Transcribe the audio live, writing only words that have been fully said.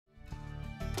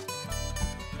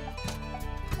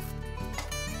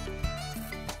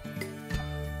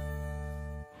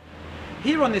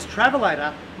Here on this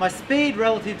travelator, my speed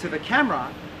relative to the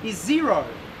camera is 0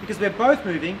 because we're both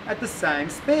moving at the same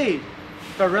speed.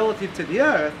 But relative to the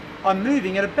Earth, I'm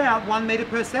moving at about 1 meter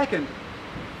per second.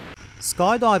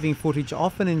 Skydiving footage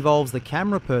often involves the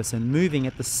camera person moving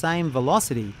at the same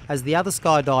velocity as the other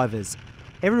skydivers.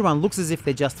 Everyone looks as if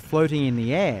they're just floating in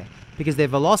the air because their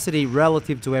velocity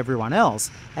relative to everyone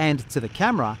else and to the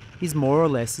camera is more or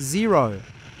less 0.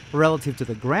 Relative to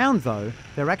the ground though,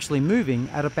 they're actually moving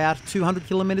at about 200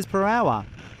 kilometers per hour.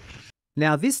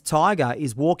 Now this tiger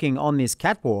is walking on this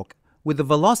catwalk with a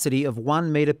velocity of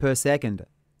 1 meter per second.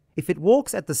 If it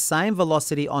walks at the same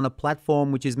velocity on a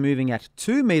platform which is moving at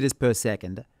 2 meters per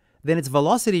second, then its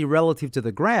velocity relative to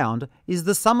the ground is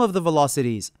the sum of the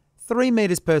velocities, 3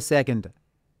 meters per second.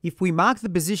 If we mark the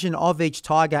position of each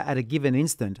tiger at a given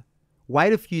instant,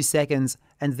 wait a few seconds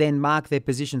and then mark their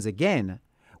positions again,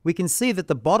 we can see that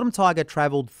the bottom tiger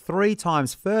travelled 3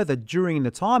 times further during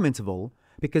the time interval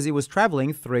because it was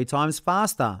travelling 3 times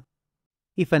faster.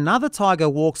 If another tiger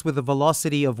walks with a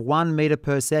velocity of 1 meter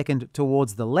per second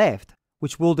towards the left,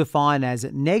 which we'll define as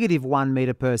negative 1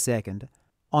 meter per second,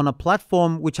 on a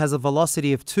platform which has a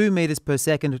velocity of 2 meters per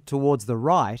second towards the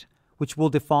right, which we'll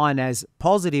define as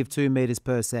positive 2 meters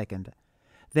per second,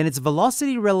 then its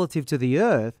velocity relative to the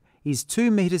Earth is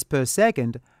 2 meters per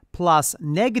second plus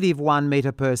negative 1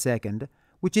 meter per second,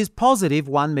 which is positive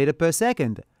 1 meter per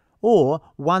second, or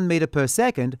 1 meter per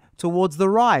second towards the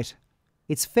right.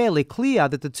 It's fairly clear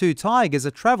that the two tigers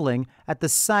are travelling at the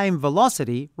same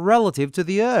velocity relative to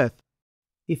the Earth.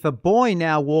 If a boy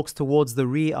now walks towards the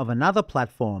rear of another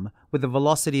platform with a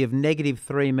velocity of negative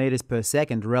 3 meters per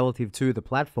second relative to the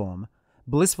platform,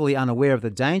 blissfully unaware of the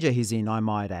danger he's in, I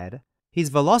might add, his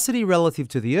velocity relative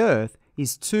to the Earth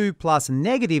is 2 plus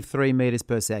negative 3 meters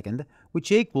per second,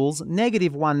 which equals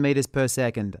negative 1 meters per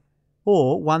second,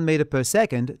 or 1 meter per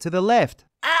second to the left.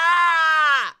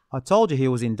 Ah! I told you he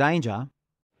was in danger.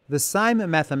 The same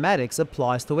mathematics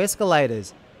applies to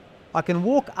escalators. I can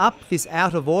walk up this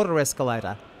out-of-order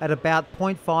escalator at about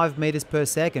 0.5 meters per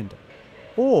second,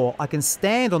 or I can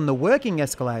stand on the working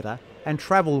escalator and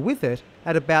travel with it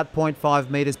at about 0.5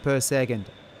 meters per second.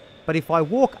 But if I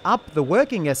walk up the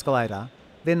working escalator,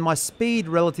 then my speed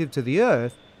relative to the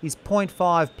Earth is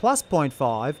 0.5 plus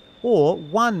 0.5, or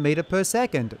 1 meter per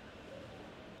second.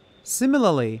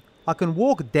 Similarly, I can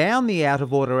walk down the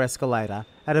out-of-order escalator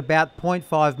at about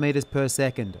 0.5 meters per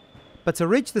second. But to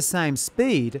reach the same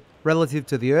speed, relative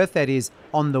to the Earth that is,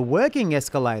 on the working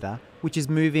escalator, which is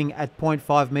moving at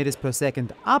 0.5 meters per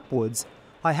second upwards,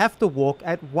 I have to walk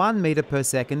at 1 meter per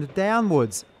second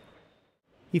downwards.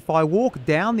 If I walk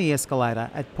down the escalator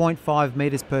at 0.5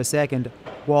 meters per second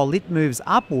while it moves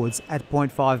upwards at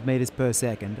 0.5 meters per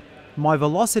second, my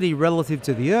velocity relative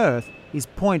to the Earth is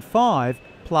 0.5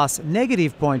 plus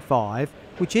negative 0.5,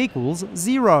 which equals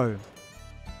 0.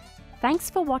 Thanks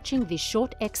for watching this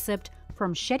short excerpt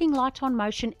from Shedding Light on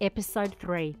Motion Episode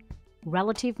 3,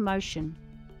 Relative Motion.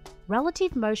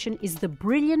 Relative Motion is the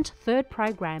brilliant third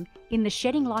program in the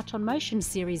Shedding Light on Motion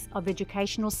series of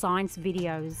educational science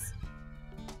videos.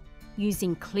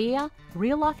 Using clear,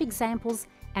 real-life examples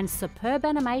and superb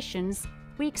animations,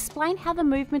 we explain how the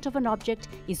movement of an object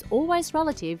is always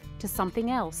relative to something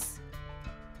else.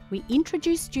 We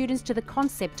introduce students to the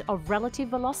concept of relative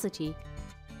velocity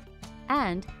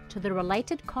and to the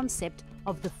related concept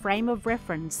of the frame of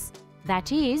reference,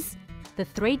 that is, the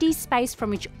 3D space from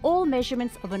which all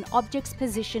measurements of an object's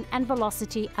position and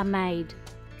velocity are made.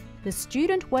 The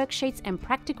student worksheets and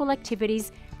practical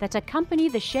activities that accompany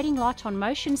the Shedding Light on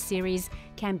Motion series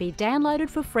can be downloaded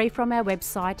for free from our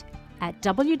website at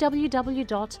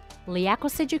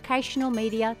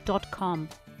www.liakoseducationalmedia.com.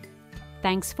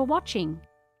 Thanks for watching.